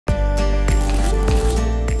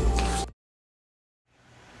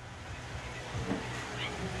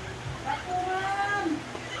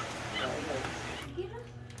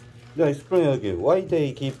Yeah, explain again. Why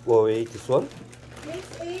they give away this one? This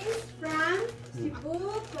is from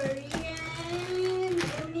CEBU Korean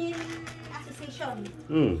Union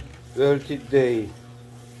Association. Where did they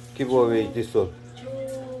give away this one?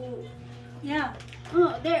 Yeah.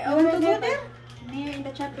 Oh, there. Over there. Near in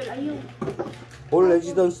the chapel. Ayun. All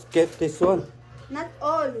residents get this one? Not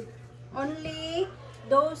all. Only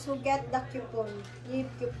those who get the coupon. Give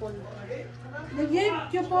coupon. They gave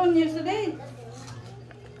coupon yesterday.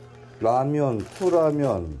 라면,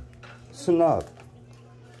 투라면, 스낵,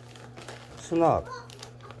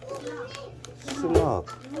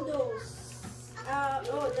 Noodles.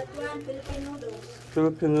 Oh, that one, Philippine noodles.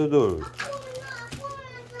 필리핀 누들,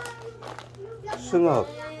 스낵,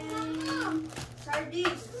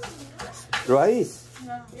 Sardines. rice,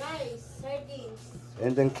 Rice, sardines.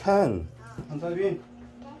 and then can. 한사빈,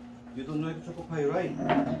 you don't like choco pie, right?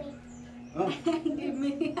 어? Give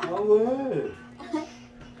me. 아 왜?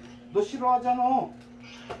 너 싫어하잖아.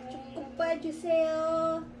 오빠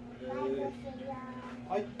주세요.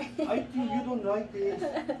 I think you don't like this.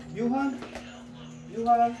 유한.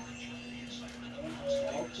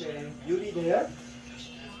 Okay. 유리 there?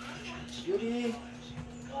 유리.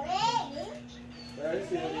 Where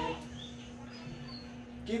is Yuri?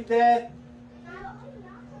 Give that.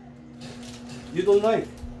 You don't like?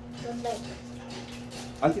 Don't like.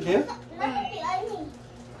 Auntie there?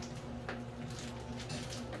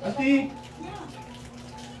 Auntie.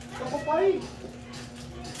 Choco pie.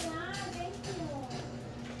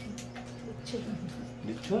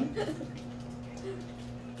 Lechon?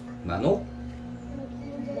 Manok?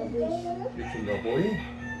 Lechon baboy?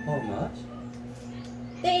 How much?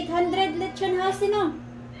 The 800 Lechon house, you know?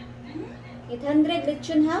 800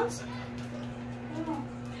 Lechon house?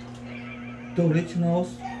 The Lechon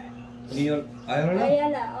house near Ireland?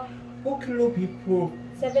 Ayala, 4 kilo before.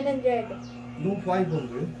 700. No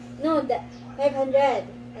 500. No, the 500.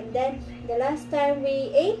 And then the last time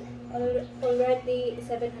we ate, already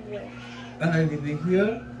 700. And I living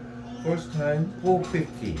here, first time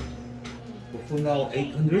 450. But for now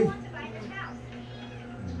 800.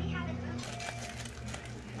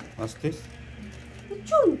 What's this?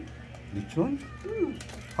 Lechon. Lechon?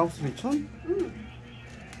 House lechon?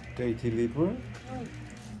 They deliver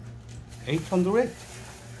 800.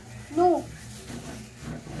 No.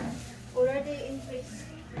 Already increased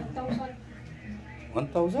 1,000.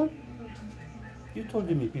 1,000? You told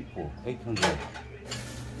me before 800.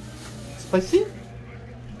 Spicy?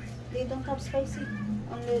 They don't have spicy.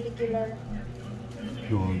 Only regular.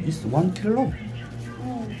 No, it's 1 kilo.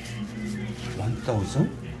 1,000?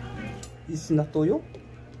 It's not toyo?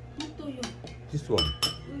 Not to you. This one.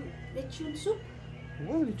 Lechon soup?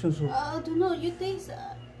 Why lechon soup? I don't know. You taste.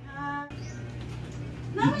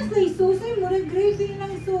 Namis na sauce ay mura gravy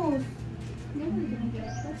lang sauce.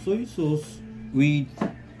 Soy sauce with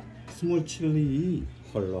small chili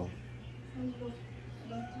color.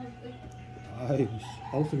 I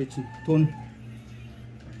house lechon.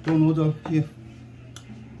 Don't order here.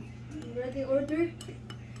 Already ordered?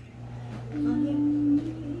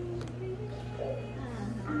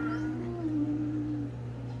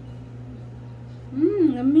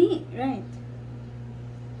 The meat, right?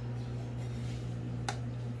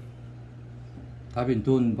 Having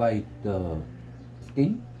don't bite the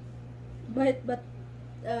skin? But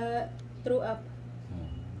throw up.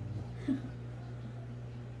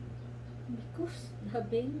 Because the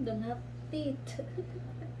bean don't have teeth.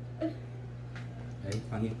 Hey,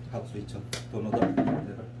 pangit house lechon. Don't order.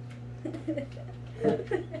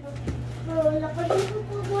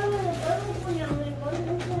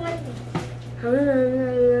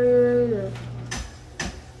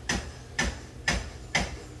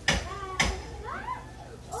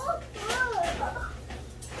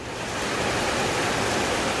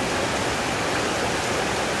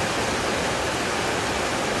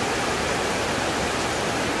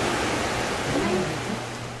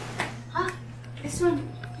 This one.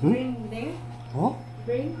 Bring there. Huh?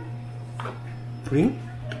 Bring. Bring?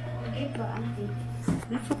 Give for auntie.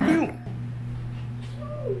 It's okay.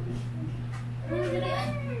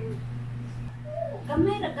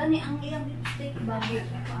 Kamay na gani ang iyang lipstick bago.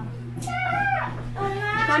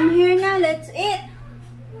 Come here now, let's eat.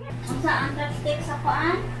 Saan lipstick sa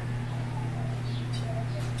kuan?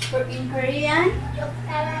 In Korean?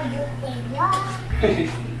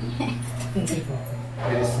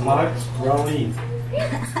 Very smart brownie.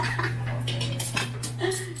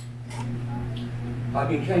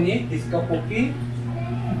 Having can eat this tteokbokki?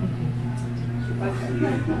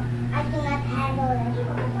 I cannot handle it.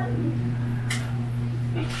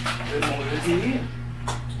 왜 먹어야지?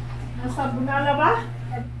 Nasa bunala ba?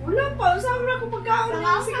 Wala pa, saan na ko pagkaon na?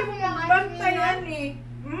 sige mo magbantayan eh.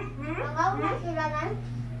 Nakaw sila na.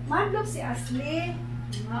 Madlok si Ashley.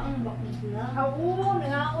 Maang bakit sila? Oo,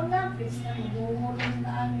 nangaon na. Pwede na magbungo ng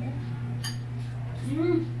daan eh.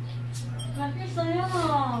 Bakit sa'yo?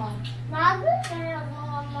 Bago sila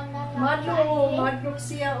mga mananap. Madlok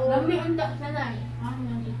siya o. Lami ang daksalan.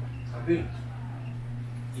 Sabi,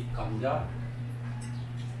 eat 감자.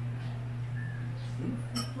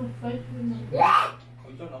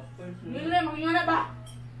 감자 없어. Lili, magyana ba?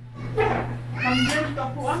 Kambil ka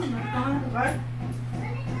po ang nagtangan ko ka.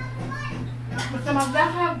 Basta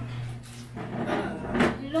maglakab.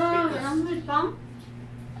 Sila, nangbil pang?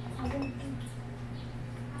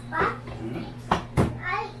 Pa?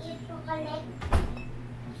 Ay, ito kalit.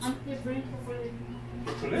 Anti-brain chocolate.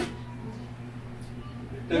 초콜릿?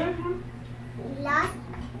 Last?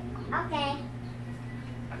 Okay.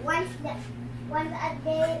 Once a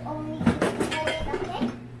day only ito kalit, okay?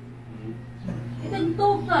 Ito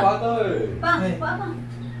ka. 빠들. Pang, pang.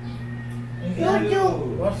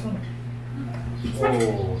 Jojo. 왔어.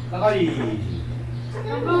 오, 따가리.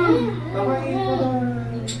 따가리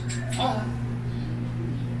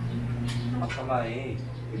아까마에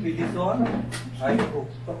비디소한 아이고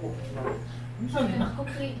떡볶이.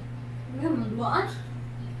 Cookie. Ano mo, luwaan?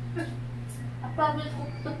 Apa,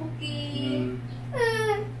 tteokbokki.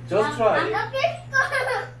 Just try. Okay ko.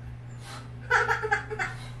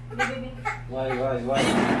 Why?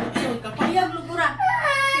 Kapayag lugura.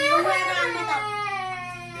 Yung mara ang mata.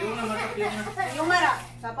 Yung naman, yung naman. Yung mara.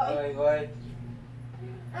 Sapa o. Why?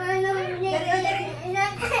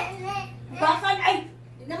 Bakan ay.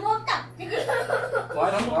 Inamuta. Sige.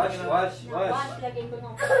 Wash. Lagay ko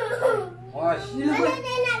no. Wash.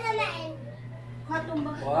 Katong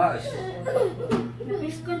ba? Wash.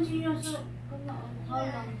 Discontinue sa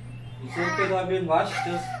halang. It's okay to have wash,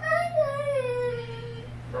 just.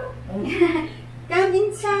 Come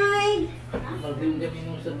inside.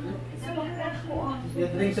 You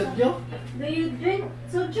drink soju? Do you drink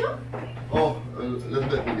soju? Oh, a little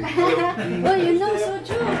bit maybe. Oh, you know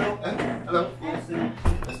soju. Hello. Yes.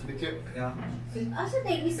 Nice to meet you. Yeah. Asa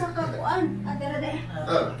tayo isa ka kuan? Adere.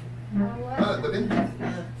 David?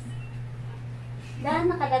 Dahil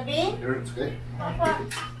nakadabi. Here, it's okay.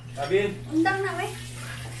 Sabin, Undang na we.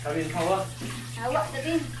 hawa. Hawak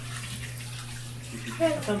dabi.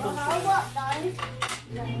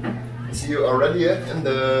 See you already in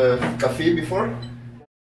the cafe before?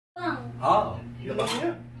 Pang. Ah, Yeah, but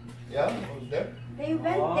here. Yeah, I was there. They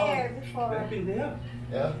went there before. We've been there.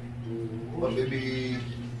 Yeah, but maybe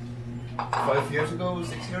 5 years ago,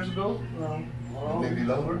 6 years ago, Oh. maybe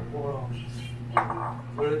longer. Wow.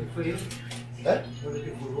 Already free? Eh?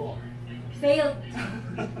 Already full. Failed.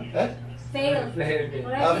 Eh? Failed. Play.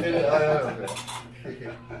 Okay.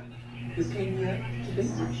 You came here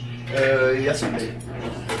today? Yesterday.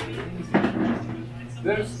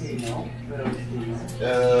 Where is he now? Where is he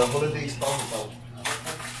now? Holidays downtown.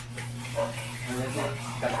 And then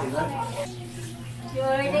got dinner? You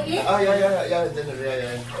already eat? Yeah, dinner,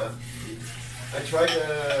 yeah. I tried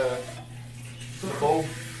the bowl.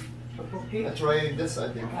 Tteokbokki? I tried this, I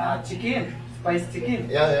think. Chicken. Spicy chicken.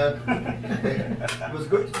 Yeah. It was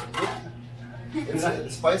good.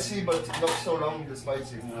 It's spicy, but not so long the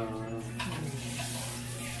spicy. Do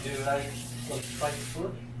you like some spicy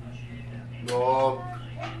food? No,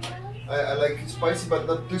 I like it spicy, but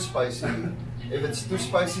not too spicy. If it's too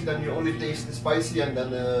spicy, then you only taste the spicy, and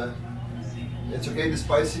then it's okay the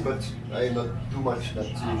spicy, but not too much that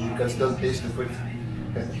you can still taste the food.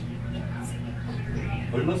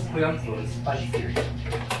 Almost Korean food, spicy.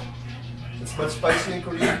 It's much spicy in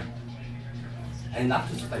Korea. And not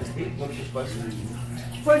too spicy. Not too spicy.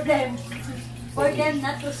 For them. For them,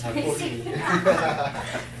 not too spicy.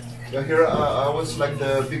 Yeah, here I was like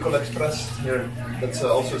the Bicol Express here. That's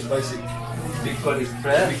also spicy. Bicol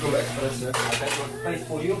Express. Bicol Express, yeah. That was spicy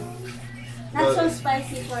for you. Not so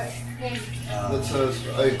spicy for them. That's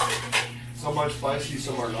some are spicy,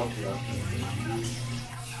 some are not. Yeah.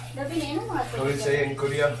 Dabi na yun mga So we say in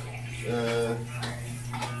Korea,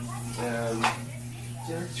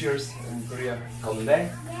 cheers in Korea. Come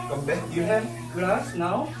back. Come back. You have glass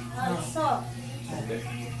now? Also. Okay.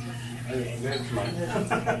 Very smart.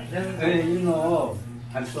 You know,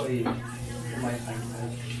 I'm sorry.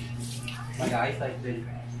 My eyesight is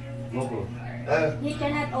no good. You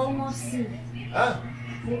cannot almost see.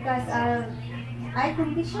 Because eye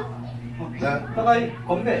condition. Takay,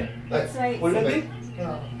 come back. That's why it's Already?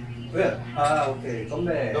 Where? Okay. Come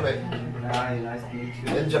back. Come back. Nice to meet you.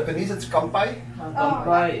 In Japanese, it's kampai.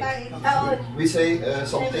 Kampai. We say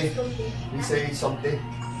something. We say something.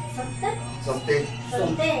 Something? Something.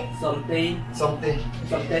 Something. Something. Something.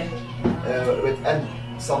 Something. With N.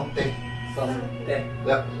 Santé. Santé.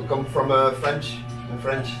 Yeah, come from French. In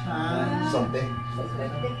French. Santé.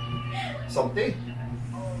 Santé.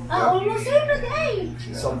 Almost every day.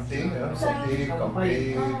 Santé. Yeah. Santé.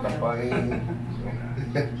 Kampai. Kampai.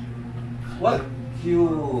 What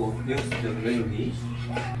you use the language?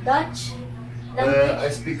 Dutch. I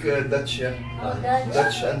speak Dutch, yeah. Dutch.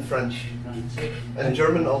 Dutch and French. And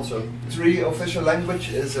German also. 3 official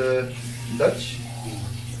language is Dutch,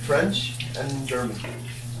 French and German.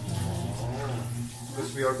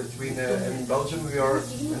 Because we are between, in Belgium we are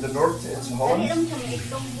in the north it's Holland,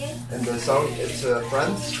 in the south it's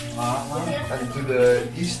France, and to the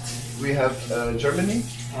east we have Germany,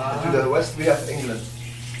 and to the west we have England.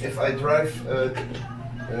 If I drive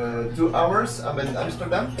 2 hours, I'm in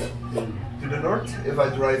Amsterdam, to the north. If I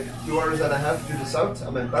drive 2 hours and a half to the south,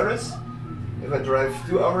 I'm in Paris. If I drive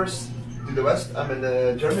 2 hours to the west, I'm in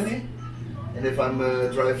Germany. And if I'm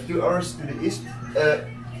drive 2 hours to the east,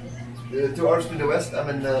 2 hours to the west, I'm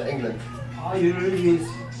in England. You really is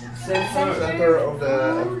center. Center of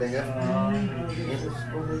the everything, yeah.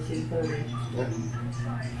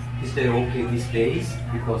 Is that okay these days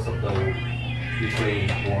because of the Ukraine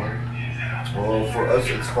war? Well, for us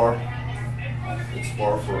it's far. It's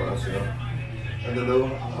far for us, you know. I don't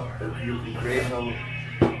know if you create how.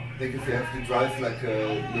 I think if you have to drive like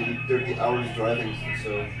maybe 30 hours driving,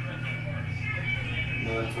 so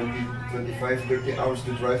 20, 25, 30 hours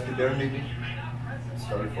to drive to there maybe. It's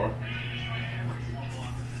very far.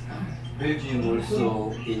 Belgium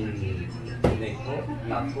also in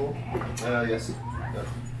NATO. Yes. Yeah.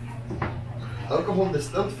 Alcohol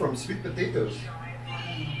distilled from sweet potatoes.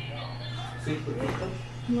 Sweet potato.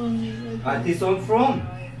 This one from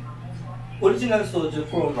original soju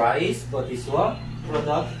from rice, but this one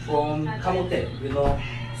product from camote, you know,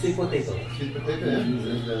 sweet potato. Sweet potato,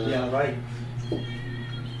 yeah. Yeah, right.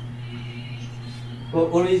 But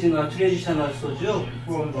original traditional soju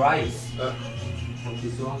from rice.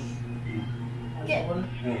 This one.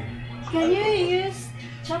 Can you use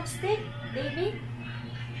chopstick, David?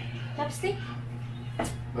 Chopstick?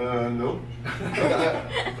 No.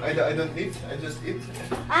 I don't eat. I just eat.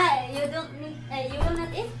 You don't need. You will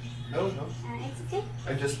not eat. No. It's okay.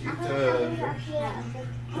 I just eat.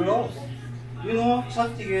 Close. You know,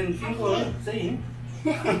 chopstick and finger same.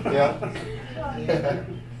 Yeah.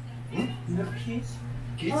 You have kids?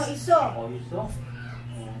 Kids? Oh, it's so. Oh, you saw?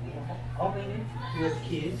 How many? You have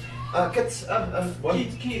kids? Kids. One.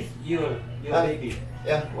 Kids. Your baby.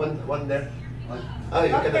 Yeah, one there.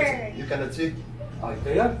 Daughter. You cannot see. Oh,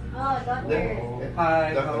 there? Oh, daughter. There.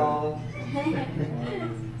 Hi, Daughter. hello.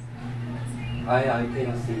 I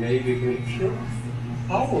cannot see. Maybe very cute.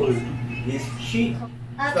 How old is she?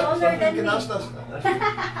 Taller than me. Stop.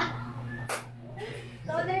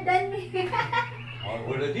 Taller than me.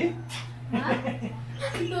 Already?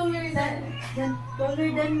 Taller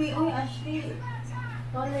than me. Oh, Ashley.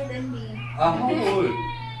 Taller than me. How old?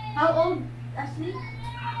 How old, Ashley?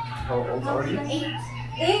 How old are you?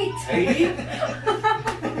 8. 8?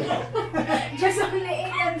 Just only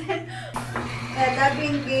 8 and then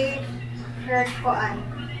Davin gave her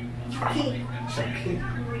key.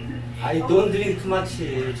 I don't drink too much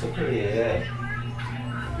chocolate.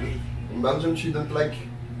 In Belgium she don't like.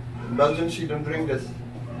 In Belgium she don't drink this.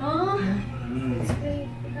 Oh, Mm. it's great.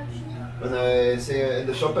 When I say in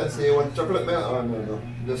the shop and say want chocolate milk, oh no,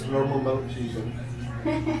 just normal milk she don't.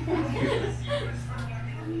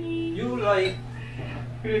 You like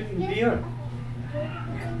beer?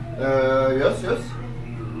 Yes.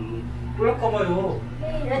 꿀까봐요.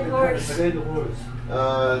 Red horse. Red horse.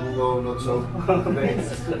 No, not so.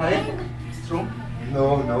 High? Strong?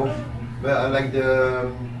 No. But I like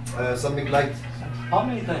the something light. How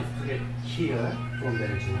many times to get here from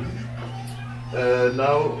Belgium?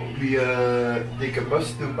 Now we take a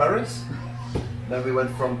bus to Paris. Then we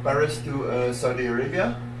went from Paris to Saudi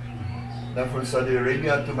Arabia. Then from Saudi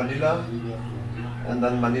Arabia to Manila. And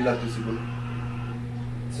then Manila to Cebu.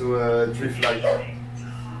 So 3 flights.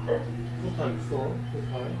 Total.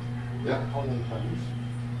 Yeah. How many times?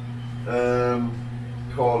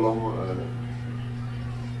 How long?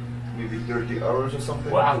 Maybe 30 hours or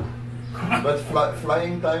something. Wow. But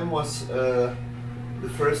flying time was the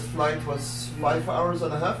first flight was 5 hours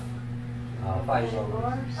and a half. 5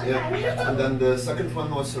 hours. Yeah, and then the second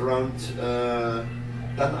one was around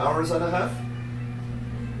 10 hours and a half.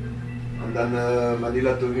 And then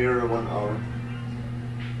Manila to here 1 hour.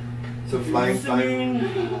 So flying time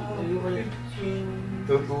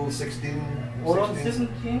total 16. Around 16.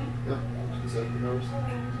 17? Yeah, 17 hours.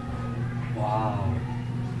 Wow.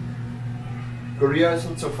 Korea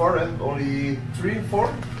isn't so far, only 3, 4.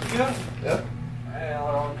 Yeah. Yeah.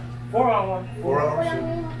 Around 4 hours. 4 hours.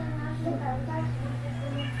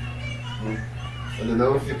 I don't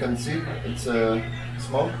know if you can see. It's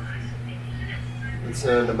small. It's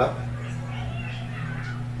the map.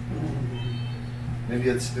 Maybe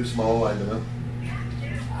it's too small. I don't know.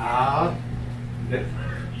 Ah,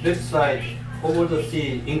 left side over the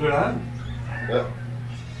sea, England. Yeah.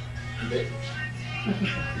 Okay.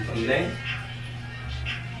 건데.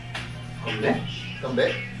 건데. Come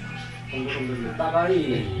back. 건데.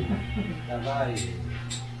 따가이. 따가이.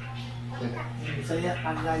 Saya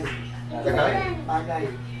tagai. Tagai.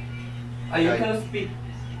 You can speak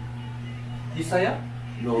Bisaya?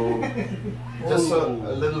 No. Just a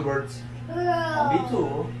little words. Me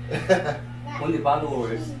too. Only bad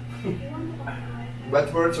words.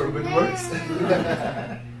 Bad words or good words?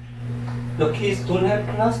 The kids don't have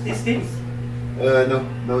class these days.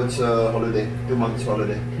 No, it's a holiday. 2 months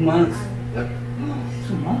holiday. 2 months. Yep.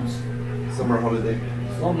 2 months? Summer holiday.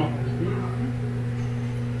 Summer.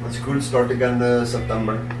 School start again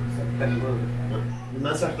September. September.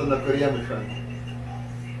 Mensen echt naar Korea moet gaan.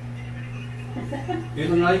 You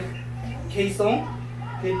don't like K-song?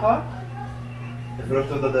 K-pop? Ik geloof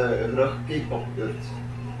toch dat de graag K-pop doet.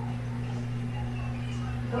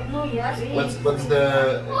 No, yes. What's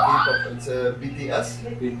the K-pop? It's BTS.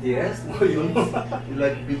 BTS? No, you know. You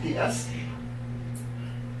like BTS?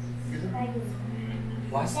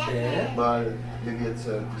 What's that? But maybe it's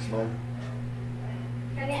too small.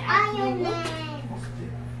 Iron Man.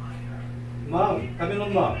 Mom, come in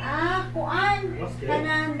on mom. Kuan. What's that?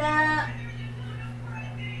 Kananda.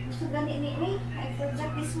 Gusto gani ni. I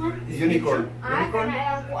forgot this one. Unicorn. Kana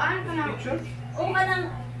yung kuan. Kana. Picture?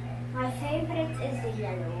 Kanang. My favorite is the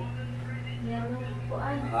yellow. Yellow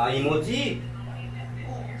kuan. Emoji?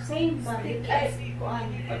 Same sticker. Kuan.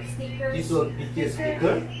 Sticker. This one BTS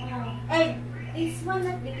sticker? Hey, this one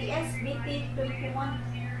not BTS. BT21.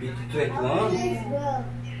 BT21? Let's go.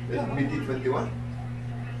 BT21?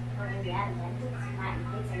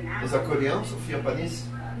 Is dat Koreaans of Japanese?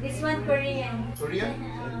 This one Korean. Korean?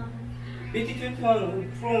 BT21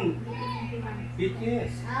 from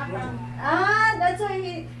BTS. That's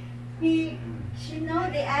why she know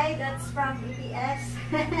the eye that's from BTS.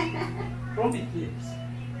 From BTS.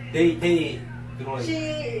 They draw it.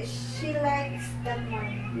 She likes that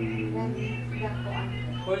one. That one.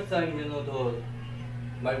 First time you know the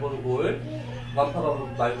Marlboro Gold, one pack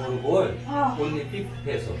of Marlboro Gold, only 50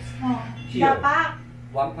 pesos. Here, The pack.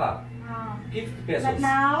 one pack, 50 pesos. But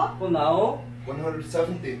now? For now,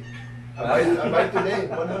 170. I buy today,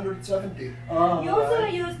 170. You also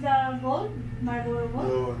use the gold? Marlboro gold?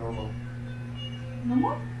 No, normal. No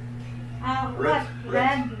more? Red,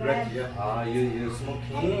 Red. yeah. you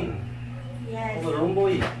smoking. Yes. Oh, wrong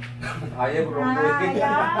boy. I have wrong boy.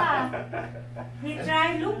 Yeah. He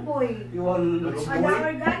tried Lumboy. You want Wrong The boy?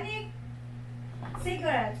 organic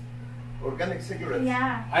cigarette. Organic cigarette.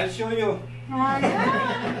 Yeah. I'll show you.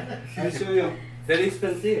 Yeah. I'll show you. Very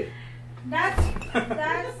expensive. That's the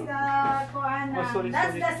Koana. Oh, sorry,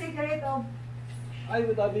 That's sorry. the secret of Ay,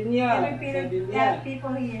 sabi niya.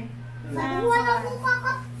 people here.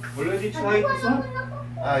 Already tried this one?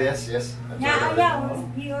 Yes. I tried Yeah, it. yeah.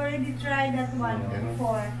 He already tried that one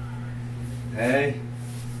before. Hey,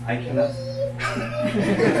 I cannot.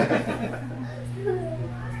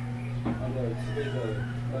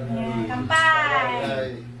 Yeah.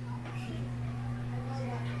 Kampai.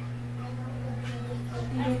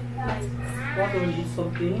 What will eat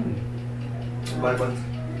something? Buy one.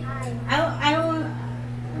 I will.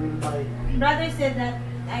 Brother said that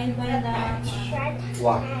I buy the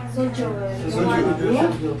What? soju.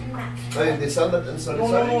 Soju. Hey, they sell that in No,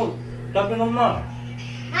 Sarisari. no. Sabi ng ma.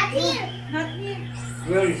 Not here. Not here.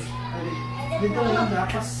 Where is?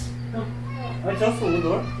 I just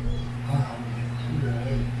order.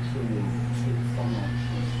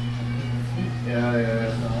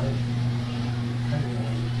 Yeah.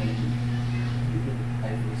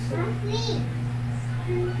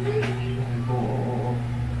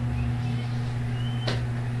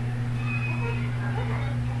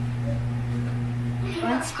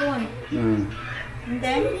 One spoon. And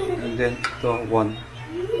And then the one.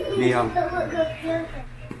 Miyam.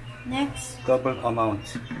 next Double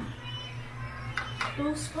amount.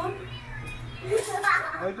 2 spoon.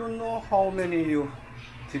 I don't know how many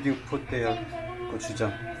did you put there,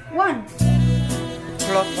 gochujang. 1.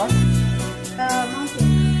 Plus one? Mountain.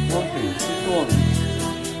 One thing. This one.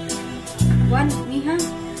 1 miha.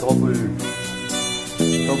 Double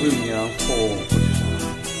miyang for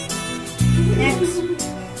gochujang. Next.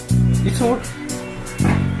 It's all.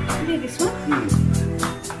 This one.